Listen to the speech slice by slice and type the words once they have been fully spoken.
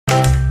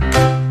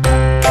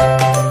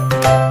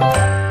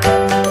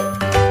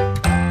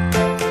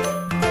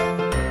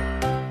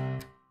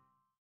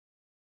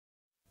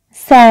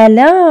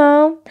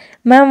سلام،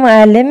 من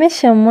معلم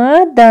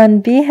شما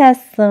دانبی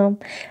هستم.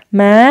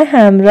 من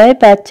همراه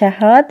بچه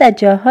ها در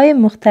جاهای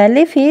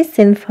مختلفی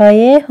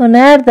صنف‌های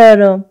هنر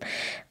دارم.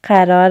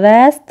 قرار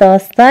است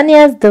داستانی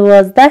از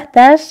 12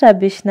 درس را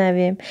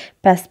بشنویم.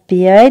 پس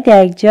بیایید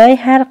یک جای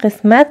هر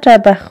قسمت را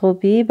به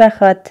خوبی به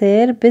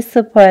خاطر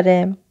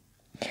بسپاریم.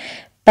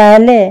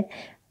 بله،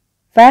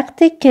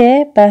 وقتی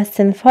که به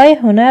صنف‌های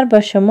هنر با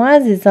شما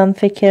عزیزان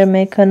فکر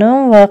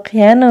میکنم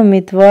واقعا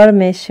امیدوار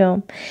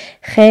میشم.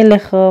 خیلی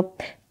خوب،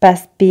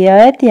 پس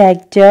بیاید یک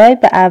جای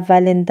به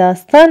اولین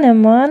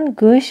داستانمان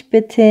گوش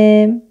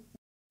بدیم.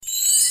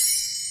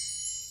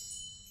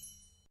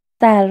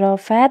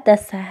 صرافه در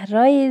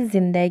صحرای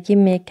زندگی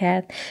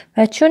میکرد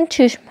و چون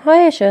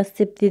چشمهایش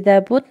آسیب دیده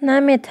بود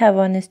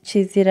نمیتوانست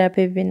چیزی را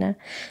ببیند.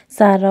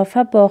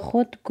 صرافه با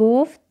خود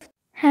گفت: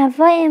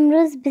 هوا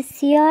امروز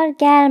بسیار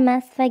گرم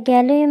است و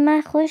گلوی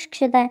من خشک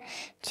شده.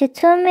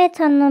 چطور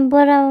میتونم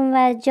بروم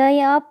و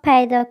جای آب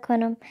پیدا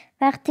کنم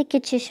وقتی که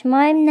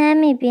چشمایم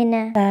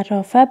نمیبینه؟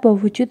 صرافه با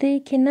وجودی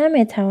که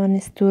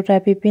نمیتوانست دور را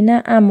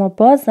ببینه اما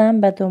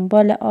بازم به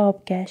دنبال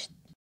آب گشت.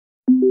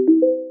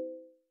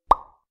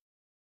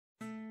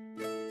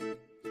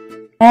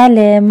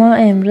 بله، ما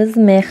امروز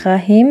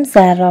میخواهیم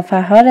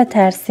زرافه ها را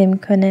ترسیم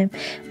کنیم.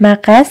 من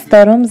قصد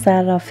دارم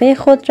زرافه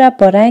خود را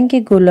با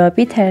رنگ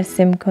گلابی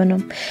ترسیم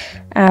کنم.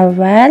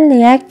 اول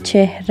یک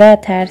چهره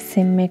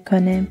ترسیم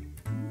میکنیم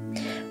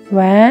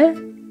و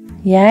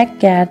یک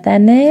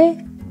گردن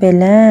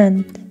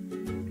بلند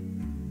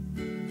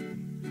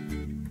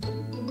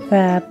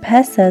و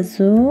پس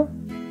از او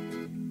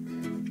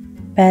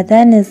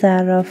بدن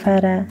زرافه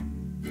را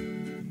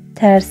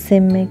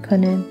ترسیم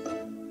میکنیم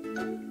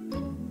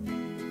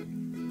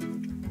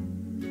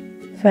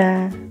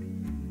و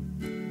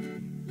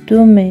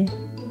دم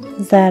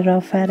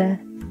زرافه را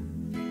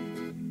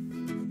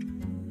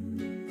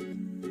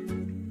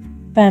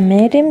و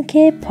میریم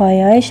که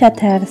پایهایش را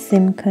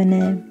ترسیم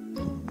کنیم.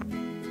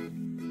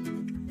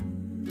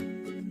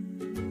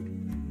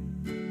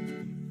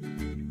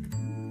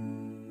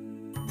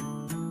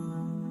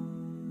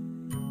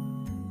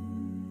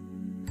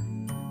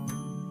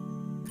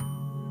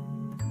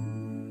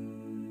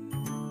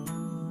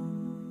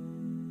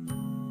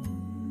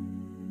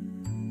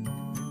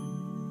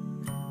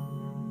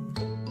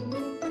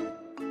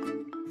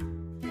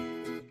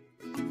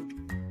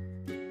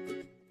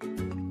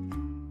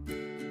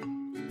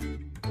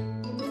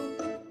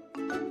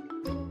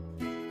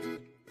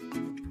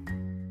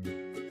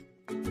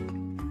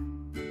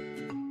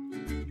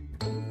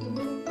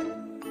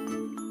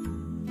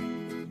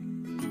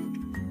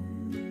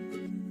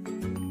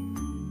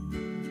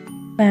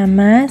 و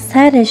من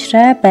سرش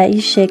را به این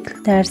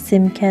شکل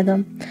ترسیم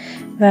کردم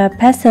و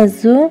پس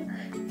از او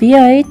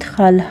بیایید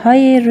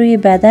خالهای روی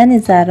بدن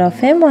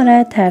زرافه ما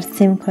را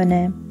ترسیم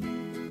کنیم.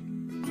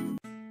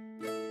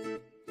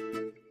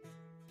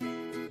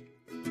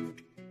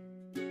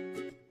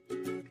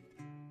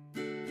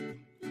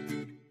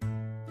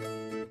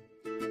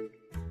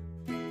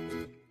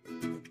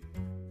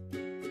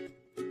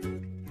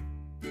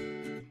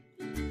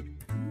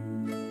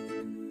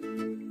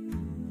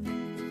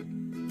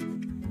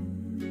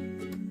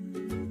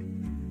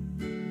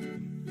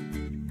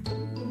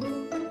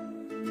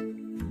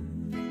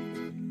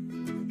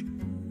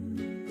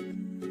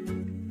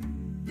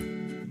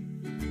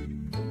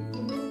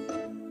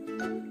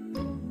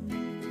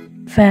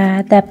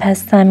 و در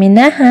پس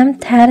زمینه هم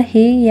طرحی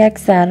یک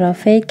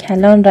زرافه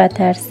کلان را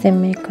ترسیم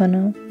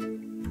میکنم.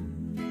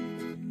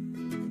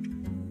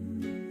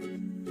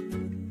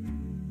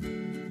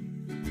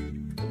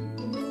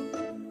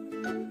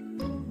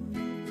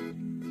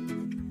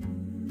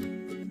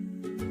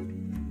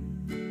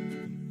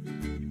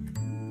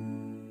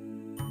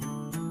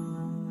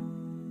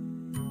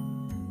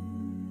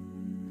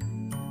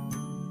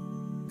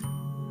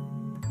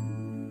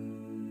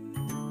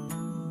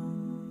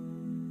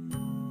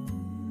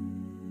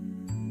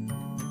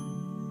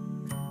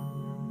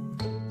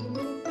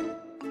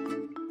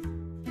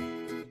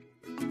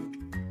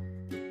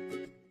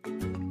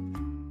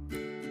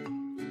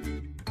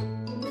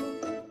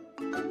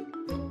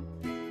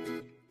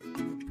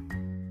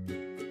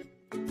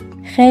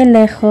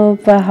 خیلی خوب،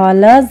 و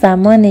حالا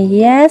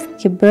زمانی است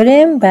که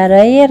بریم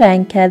برای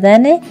رنگ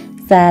کردن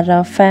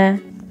زرافه.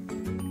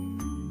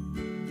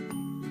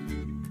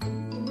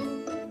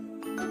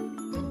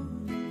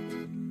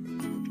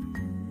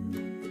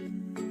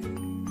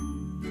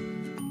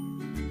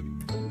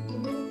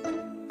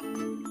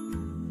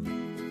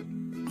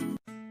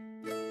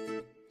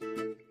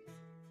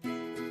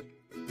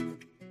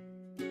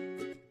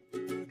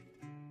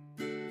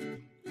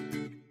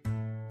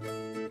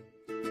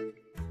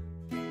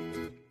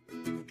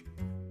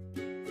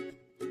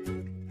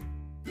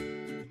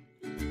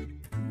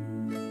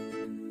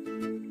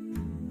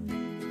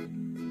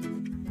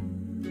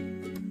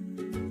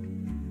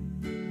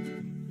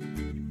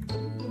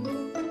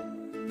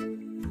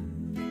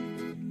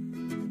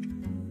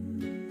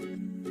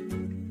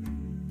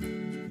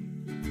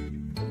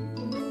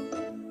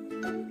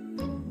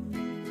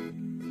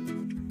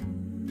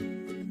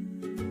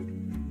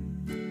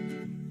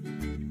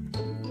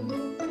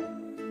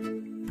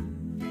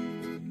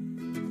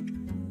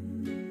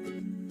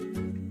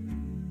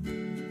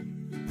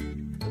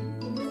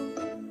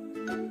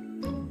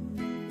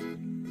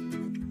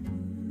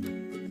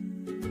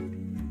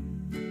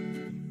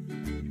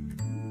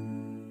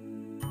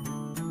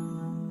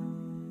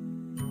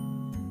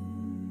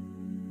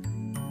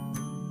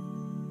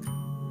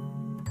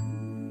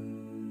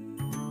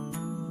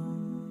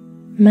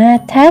 من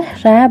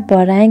طرح را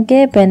با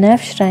رنگ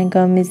بنفش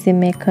رنگ‌آمیزی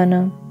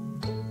میکنم.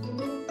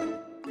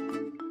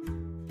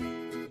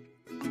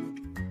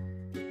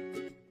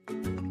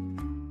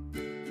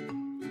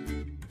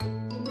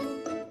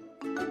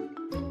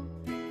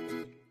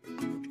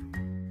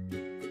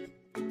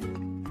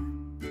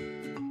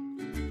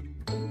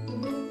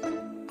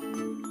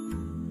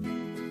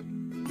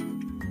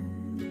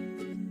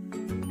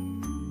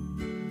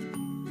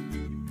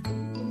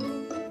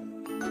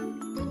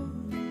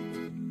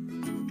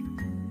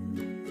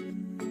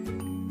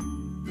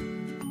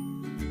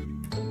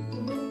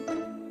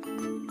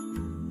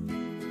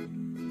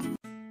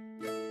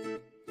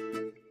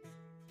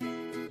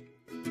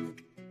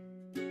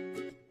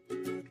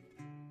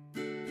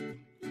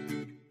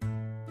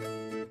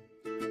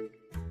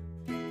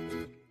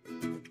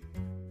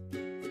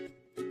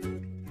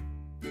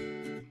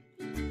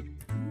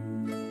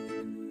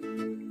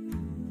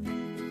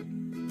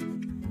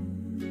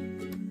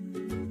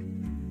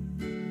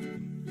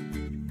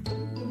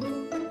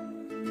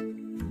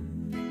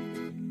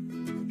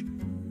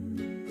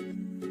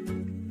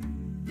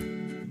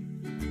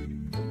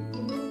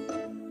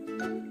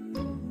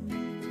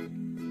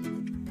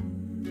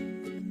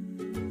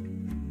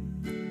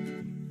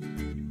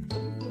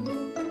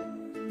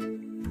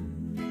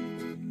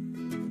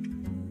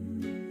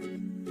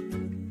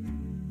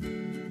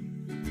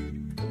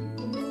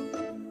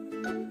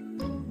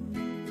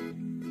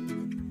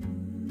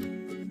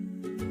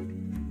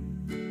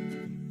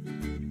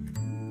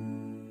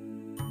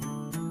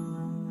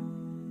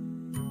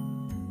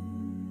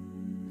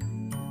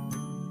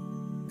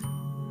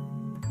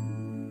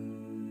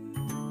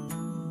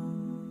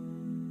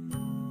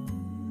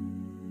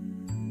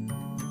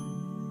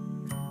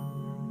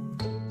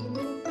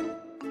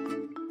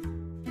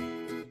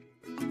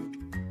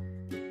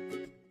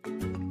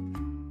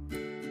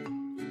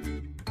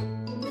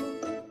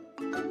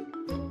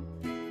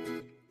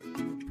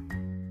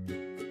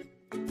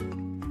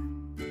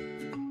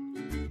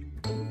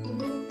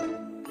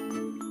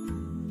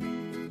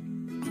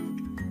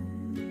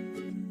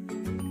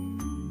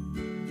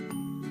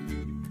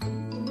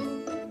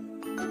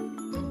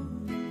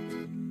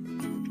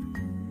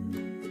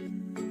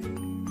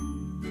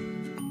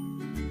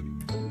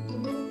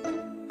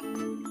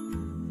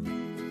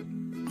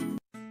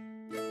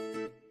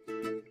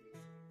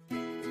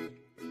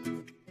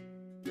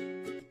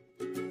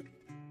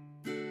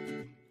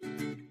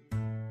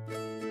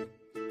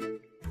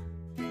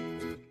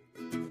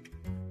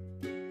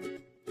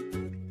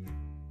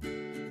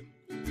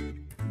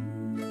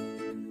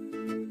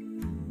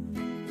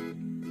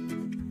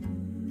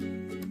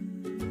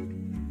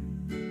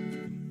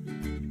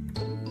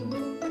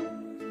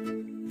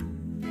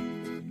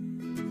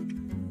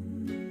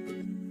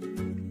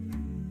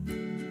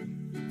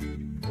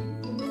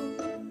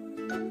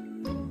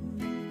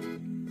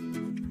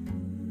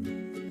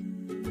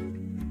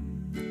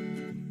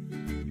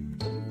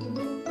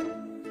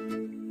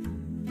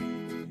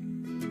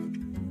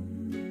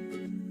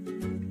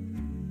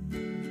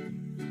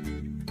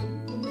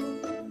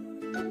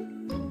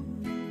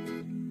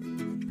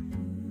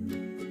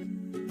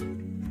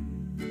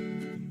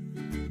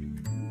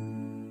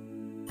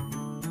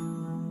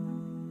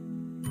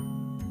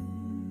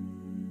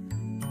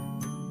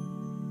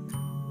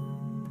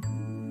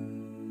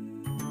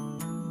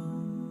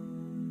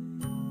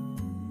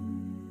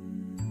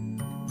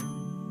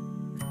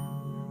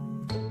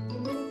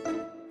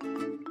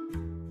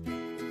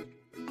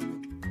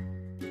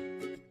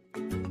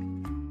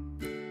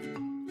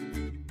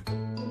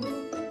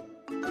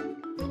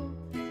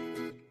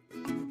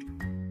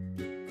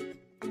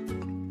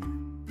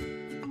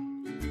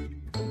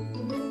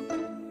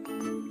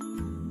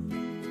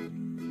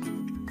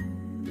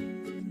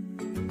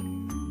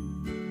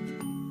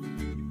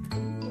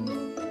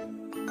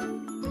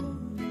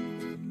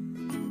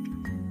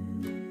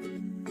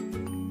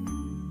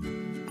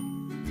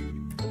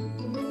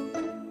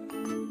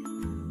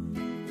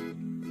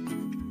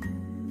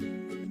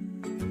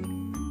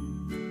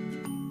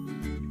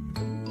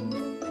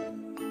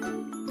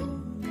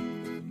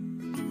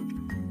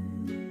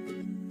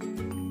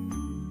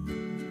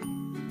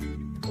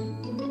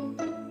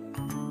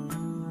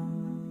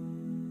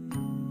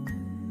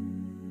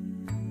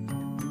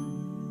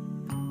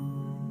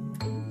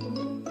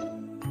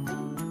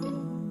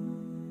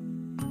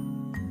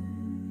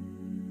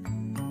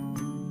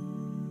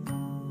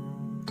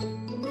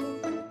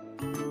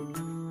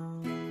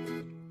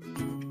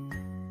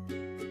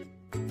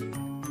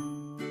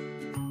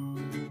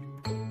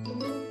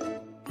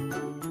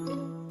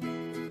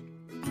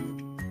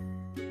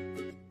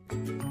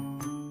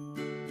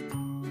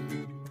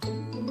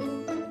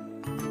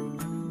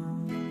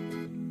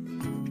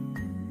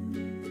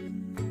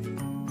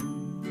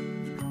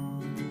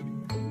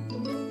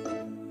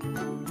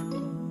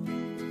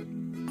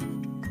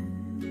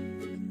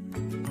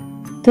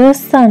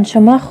 دوستان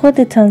شما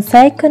خودتان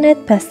سعی کنید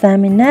پس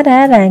زمینه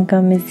را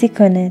رنگ‌آمیزی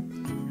کنید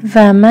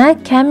و من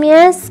کمی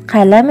از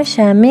قلم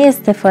شمعی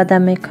استفاده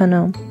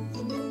میکنم.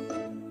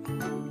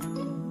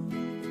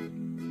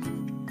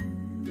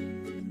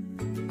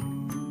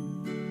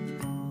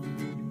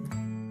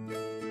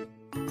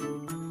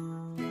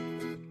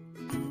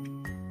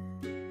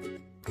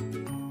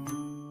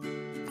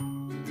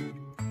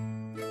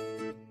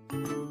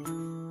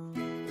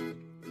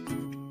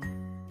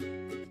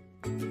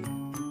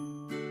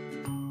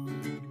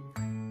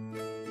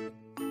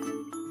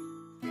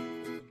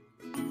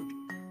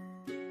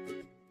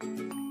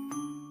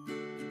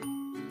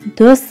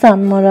 دوستان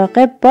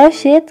مراقب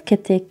باشید که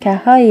تکه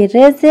های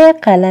رز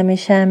قلم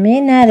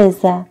شمعی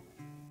نریزه.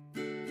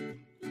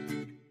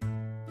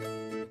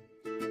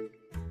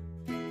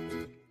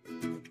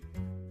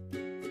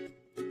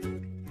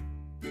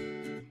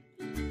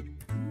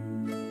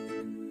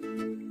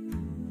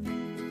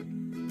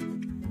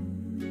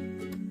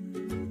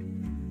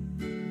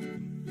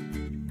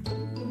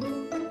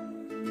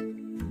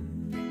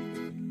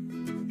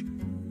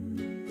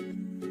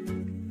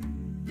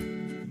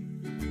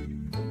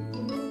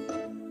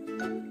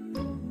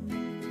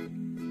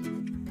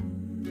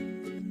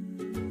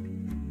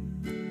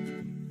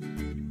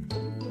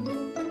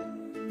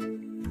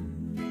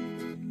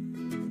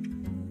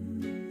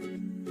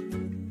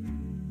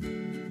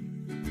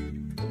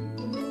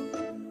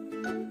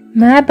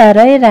 من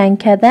برای رنگ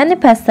کردن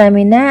پس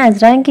زمینه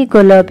از رنگ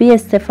گلابی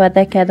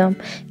استفاده کردم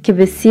که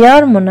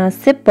بسیار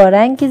مناسب با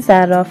رنگ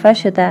زرافه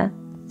شده.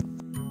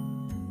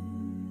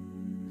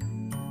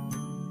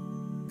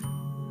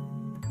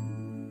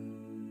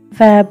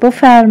 و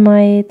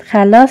بفرمایید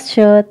خلاص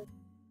شد.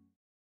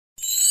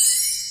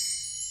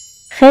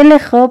 خیلی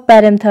خوب،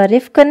 برام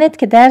تعریف کنید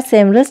که درس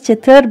امروز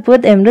چطور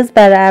بود. امروز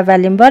برای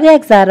اولین بار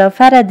یک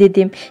زرافه را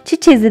دیدیم. چه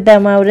چیزی در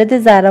مورد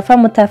زرافه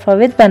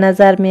متفاوت به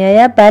نظر می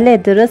آید؟ بله،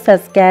 درست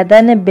است،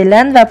 گردن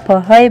بلند و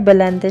پاهای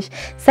بلندش.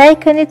 سعی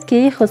کنید که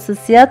این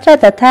خصوصیات را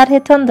در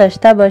طرحتان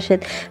داشته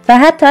باشید و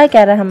حتی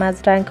اگر هم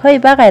از رنگ‌های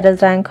بغیر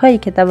از رنگ‌هایی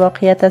که در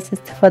واقعیت است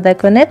استفاده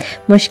کنید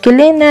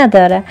مشکلی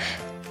نداره،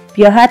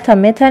 یا حتی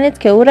میتونید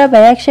که او را به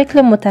یک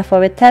شکل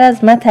متفاوت تر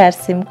از من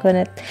ترسیم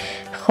کنید.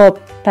 خب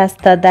پس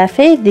تا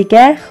دفعه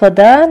دیگه،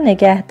 خدا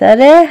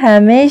نگهدار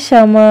همه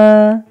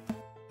شما.